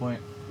at some point?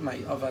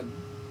 Mate, I've had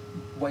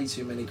way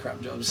too many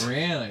crap jobs.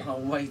 Really? Oh,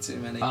 way too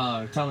many.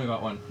 Tell me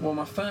about one. Well,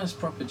 my first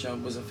proper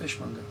job was a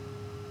fishmonger.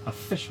 A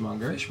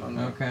fishmonger?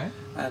 Fishmonger. Okay.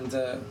 And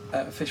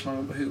a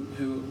fishmonger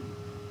who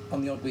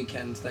on the odd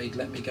weekend, they'd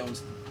let me go on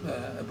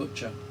to a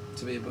butcher,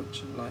 to be a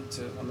butcher, like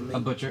on the meat. A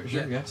butcher,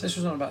 sure, yeah. So this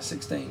was when I was about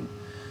 16.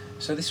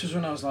 So this was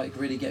when I was like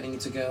really getting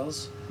into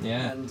girls.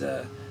 Yeah.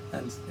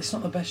 And it's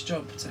not the best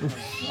job to have,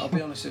 I'll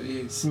be honest with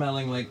you.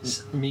 Smelling like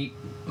meat.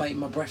 Mate,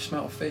 my breath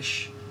smelled of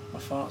fish, my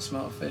fart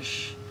smelled of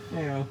fish.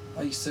 Yeah.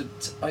 I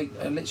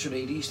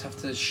literally used to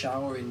have to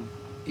shower in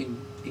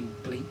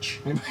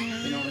bleach in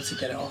order to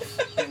get it off.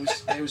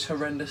 It was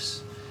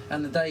horrendous.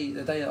 And the day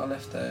that I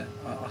left there,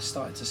 I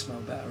started to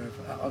smell better.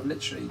 I've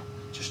literally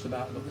just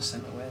about got the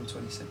scent away. I'm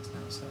 26 now,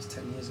 so that's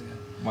 10 years ago.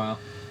 Wow.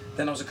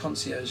 Then I was a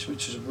concierge,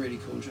 which was a really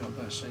cool job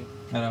actually.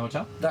 At a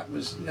hotel? That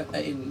was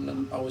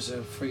I was a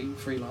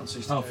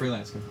freelancer.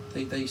 Freelance.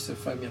 They used to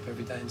phone me up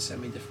every day and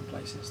send me different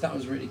places. That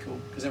was really cool,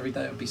 because every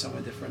day I'd be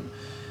somewhere different,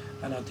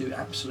 and I'd do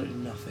absolutely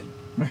nothing.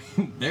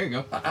 There you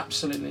go.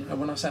 Absolutely. And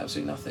when I say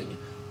absolutely nothing,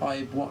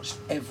 I watched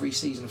every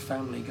season of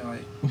Family Guy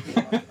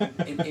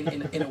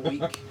in a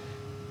week.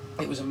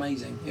 It was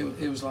amazing.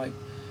 It was like,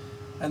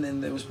 and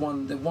then there was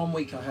the one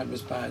week I had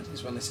was bad,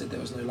 is when they said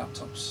there was no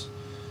laptops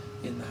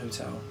in the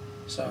hotel.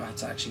 So I had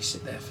to actually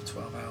sit there for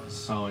 12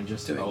 hours. Oh, and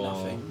just doing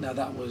nothing. Now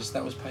that was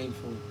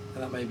painful,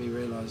 and that made me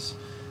realise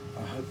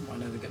I hope I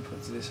never get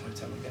put to this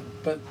hotel again.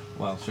 But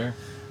well, sure.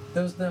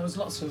 There was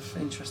lots of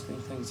interesting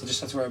things. I just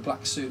had to wear a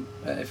black suit.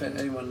 If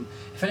anyone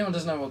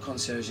doesn't know what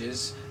concierge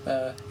is,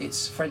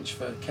 it's French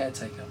for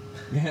caretaker.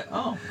 Yeah.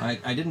 Oh,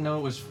 I didn't know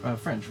it was a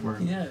French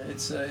word. Yeah,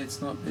 it's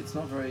not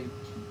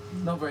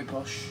very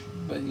posh,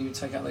 but you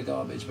take out the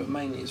garbage. But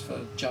mainly it's for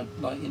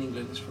like in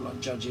England, it's for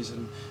like judges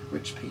and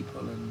rich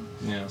people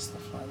and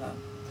stuff like that.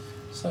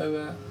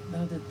 So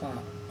I did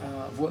that.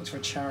 I've worked for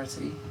a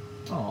charity.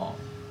 Oh.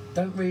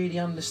 Don't really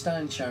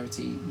understand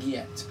charity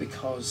yet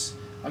because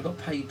I got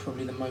paid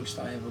probably the most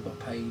I ever got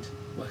paid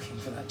working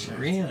for that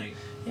charity. Really?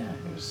 Yeah,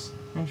 it was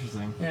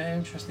Interesting. Yeah,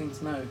 interesting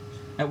to know.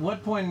 At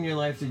what point in your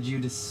life did you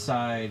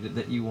decide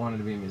that you wanted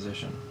to be a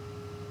musician?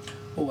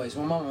 Always.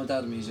 My mum and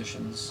dad are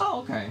musicians. Oh,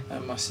 okay.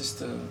 And my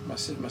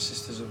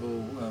sisters have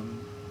all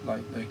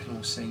like they can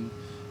all sing,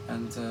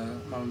 and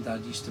mum and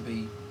dad used to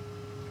be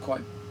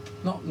quite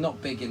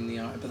not big in the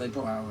art, but they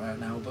brought out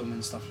an album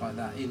and stuff like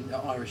that in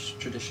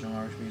traditional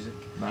Irish music.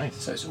 Nice.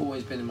 So it's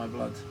always been in my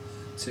blood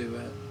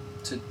to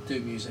do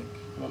music.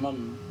 My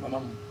mum.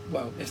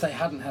 Well, if they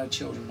hadn't had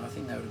children, I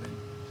think they would have been.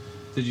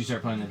 Did you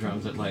start playing the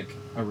drums at like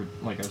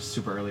a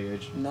super early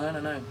age?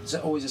 No. It's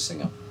always a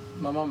singer.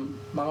 My mum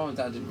and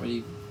dad didn't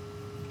really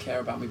care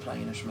about me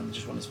playing an instrument. They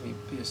just wanted me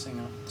to be a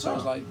singer. So I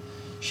was like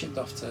shipped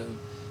off to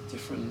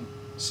different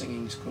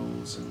singing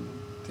schools and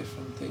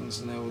different things,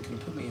 and they were going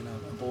to put me in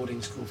a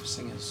boarding school for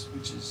singers,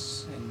 which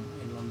is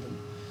in London.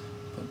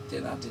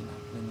 But that didn't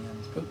happen in the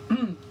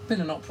end. But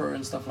been an opera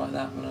and stuff like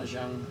that when I was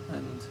young,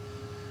 and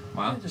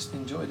wow. I just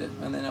enjoyed it.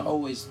 And then that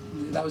was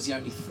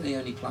the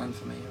only plan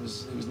for me.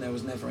 There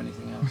was never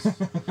anything else.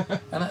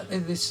 And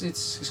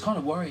it's kind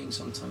of worrying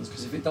sometimes,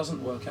 because if it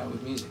doesn't work out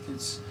with music,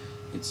 it's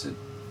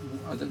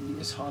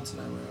hard to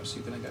know where else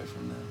you're going to go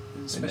from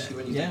there, especially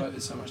when you've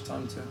devoted so much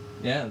time to it.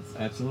 Yeah,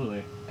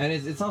 absolutely. And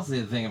it's also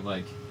the thing of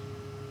like,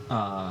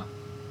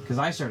 because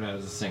I started out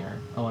as a singer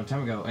a long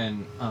time ago,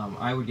 and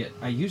I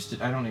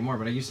don't anymore,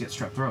 but I used to get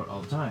strep throat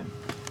all the time.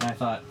 And I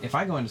thought, if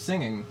I go into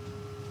singing,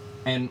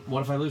 and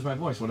what if I lose my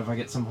voice? What if I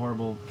get some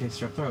horrible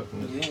case of strep throat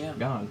and it's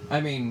gone?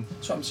 I mean...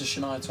 That's what happened to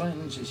Shania Twain,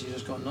 didn't she? She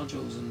just got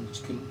nodules and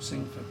she couldn't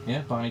sing for...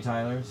 Yeah, Bonnie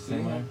Tyler,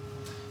 same way.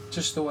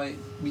 Just the way...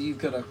 You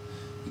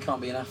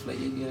can't be an athlete.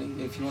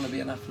 If you want to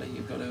be an athlete,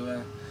 you've got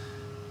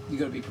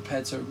to be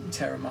prepared to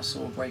tear a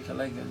muscle or break a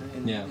leg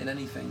in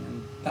anything,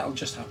 and that'll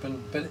just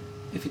happen. But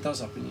if it does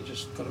happen, you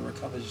just got to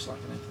recover just like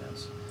anything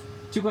else.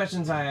 2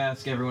 questions I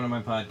ask everyone on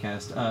my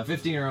podcast. A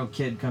 15-year-old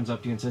kid comes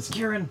up to you and says,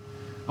 Kieran,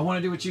 I want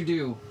to do what you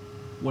do.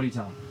 What do you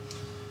tell them?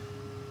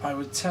 I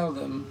would tell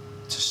them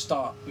to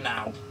start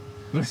now.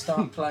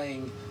 Start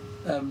playing.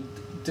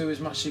 Do as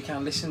much as you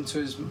can. Listen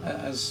to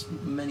as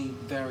many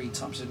varied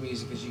types of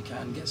music as you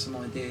can. Get some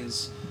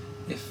ideas.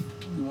 If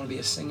you want to be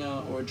a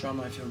singer or a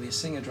drummer, if you want to be a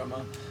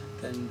singer-drummer,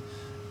 then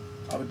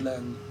I would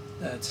learn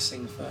to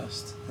sing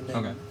first,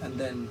 and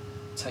then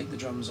take the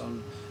drums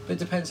on. But it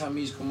depends how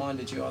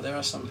musical-minded you are. There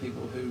are some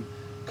people who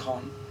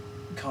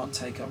can't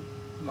take up,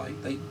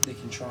 like they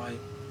can try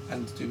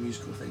and do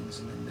musical things,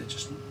 and then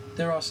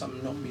there are some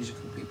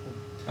non-musical people.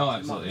 Oh,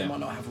 absolutely. They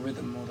might not have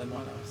rhythm, or they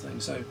might not have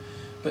things. So,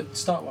 but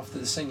start off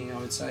with the singing, I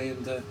would say,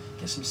 and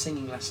get some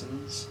singing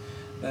lessons.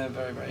 They're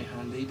very, very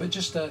handy. But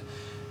just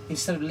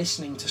instead of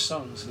listening to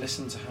songs,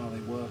 listen to how they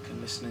work,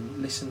 and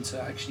listen to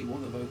actually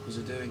what the vocals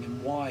are doing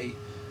and why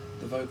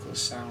the vocals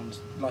sound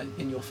like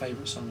in your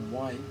favourite song.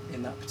 Why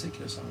in that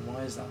particular song?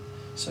 Why is that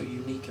so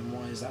unique, and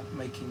why is that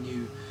making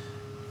you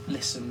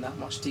listen that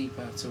much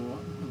deeper to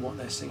what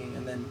they're singing?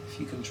 And then if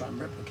you can try and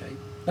replicate.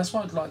 That's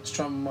why I'd like to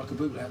try with Michael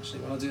Bublé,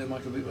 actually. When I do a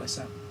Michael Bublé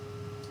set,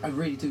 I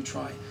really do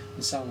try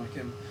and sound like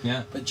him.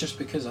 Yeah. But just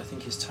because I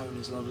think his tone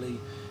is lovely,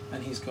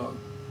 and he's got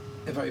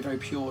a very, very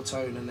pure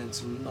tone, and then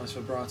some nice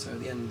vibrato at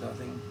the end, I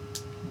think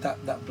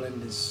that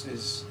blend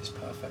is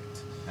perfect.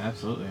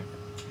 Absolutely.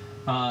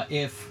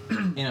 If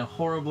in a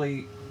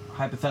horribly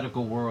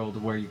hypothetical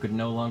world where you could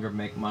no longer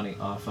make money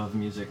off of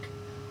music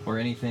or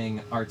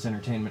anything arts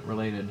entertainment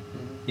related,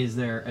 is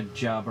there a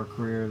job or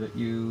career that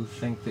you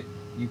think that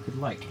you could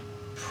like?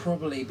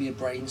 Probably be a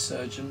brain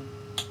surgeon.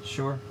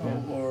 Sure.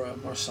 Or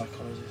a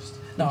psychologist.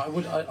 No,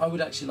 I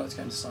would actually like to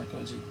go into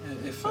psychology.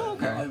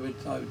 I would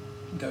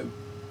go.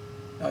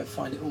 I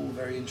find it all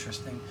very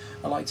interesting.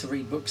 I like to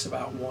read books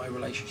about why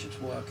relationships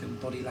work and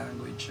body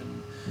language,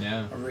 and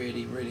I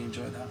really, really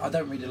enjoy that. I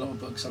don't read a lot of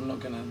books. I'm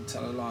not going to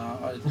tell a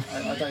lie.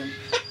 I don't.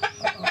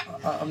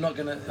 I'm not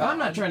gonna. I'm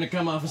not trying to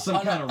come off as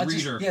some kind of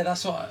reader.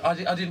 That's what I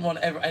didn't want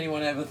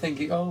anyone ever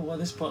thinking. Oh, well,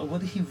 this part. Well,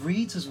 he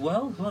reads as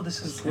well. Well,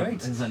 this is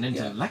great. He's an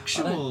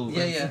intellectual.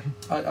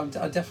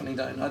 I definitely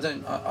don't.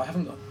 I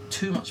haven't got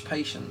too much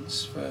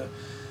patience for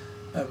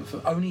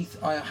only.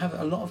 I have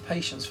a lot of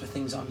patience for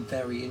things I'm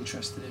very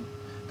interested in,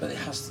 but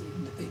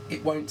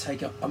it won't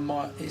take a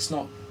mild. It's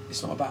not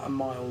about a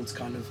mild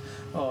kind of.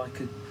 Oh,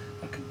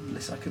 I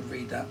could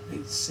read that.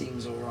 It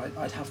seems all right.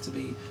 I'd have to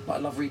be like,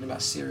 I love reading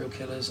about serial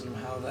killers and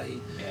how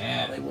they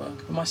work.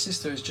 But my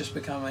sister has just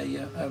become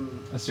a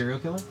serial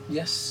killer.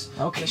 Yes.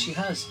 Okay. Yes, she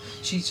has.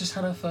 She's just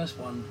had her first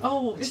one.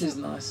 Oh, which is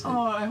nice.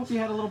 Oh, I hope you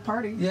had a little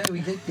party. Yeah,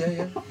 we did.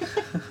 Yeah.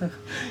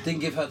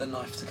 Didn't give her the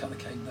knife to cut the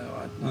cake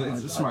though.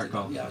 It's a smart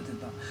call. Yeah, I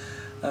did that.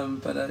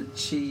 But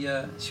she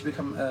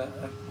become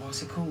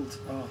what's it called?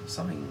 Oh,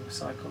 something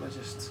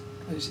psychologist.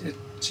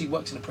 She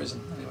works in a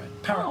prison anyway.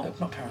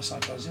 Not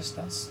parapsychologist.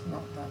 That's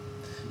not that.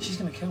 She's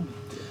gonna kill me.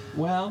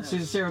 Well,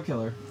 she's a serial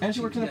killer, and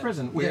she works in a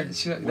prison. Weird.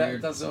 Yeah,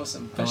 Weird. that's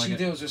awesome. But she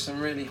deals with some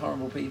really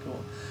horrible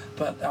people.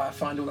 But I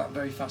find all that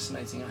very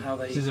fascinating and how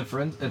they. She's a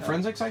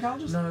forensic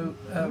psychologist. No.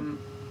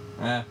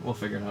 We'll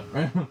figure it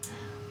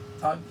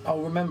out.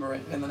 I'll remember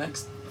it in the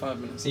next 5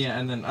 minutes. Yeah,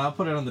 and then I'll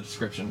put it on the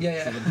description.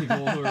 Yeah. So the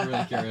people who are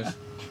really curious.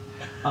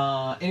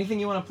 Anything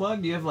you want to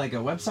plug? Do you have like a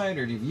website,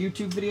 or do you have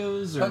YouTube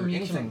videos, or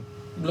anything?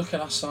 Look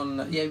at us on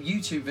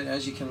YouTube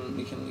videos. You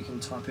can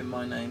type in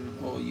my name,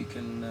 or you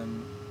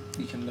can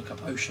look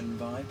up Ocean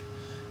Vibe.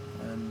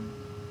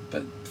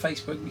 But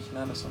Facebook, you can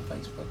add us on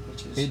Facebook,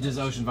 which is. Does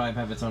Ocean Vibe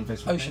have its own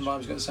Facebook Ocean page?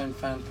 Vibe's got its own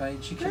fan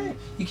page. You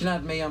can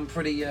add me. I'm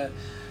pretty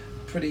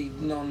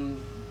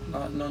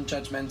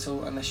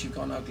non-judgmental unless you've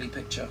got an ugly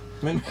picture.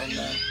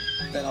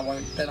 Then I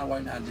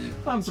won't add you.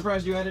 I'm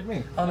surprised you added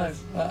me. I know,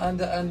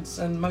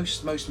 and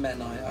most men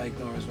I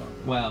ignore as well.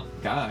 Well,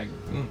 God,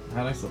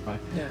 how'd I slip by?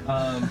 Yeah.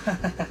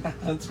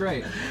 That's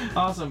great.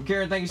 Awesome.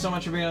 Kieran, thank you so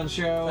much for being on the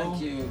show.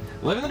 Thank you.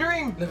 Living the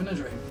dream. Living a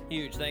dream.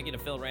 Huge thank you to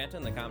Phil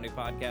Ranton, the Comedy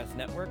Podcast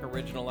Network.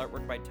 Original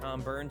artwork by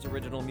Tom Burns.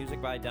 Original music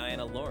by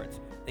Diana Lawrence.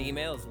 The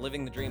email is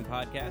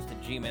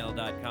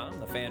livingthedreampodcast@gmail.com.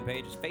 The fan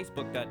page is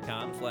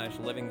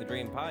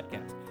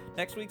facebook.com/livingthedreampodcast.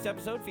 Next week's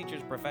episode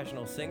features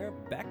professional singer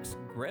Bex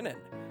Grinnan.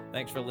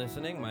 Thanks for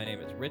listening. My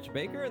name is Rich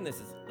Baker, and this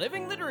is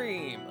Living the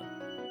Dream.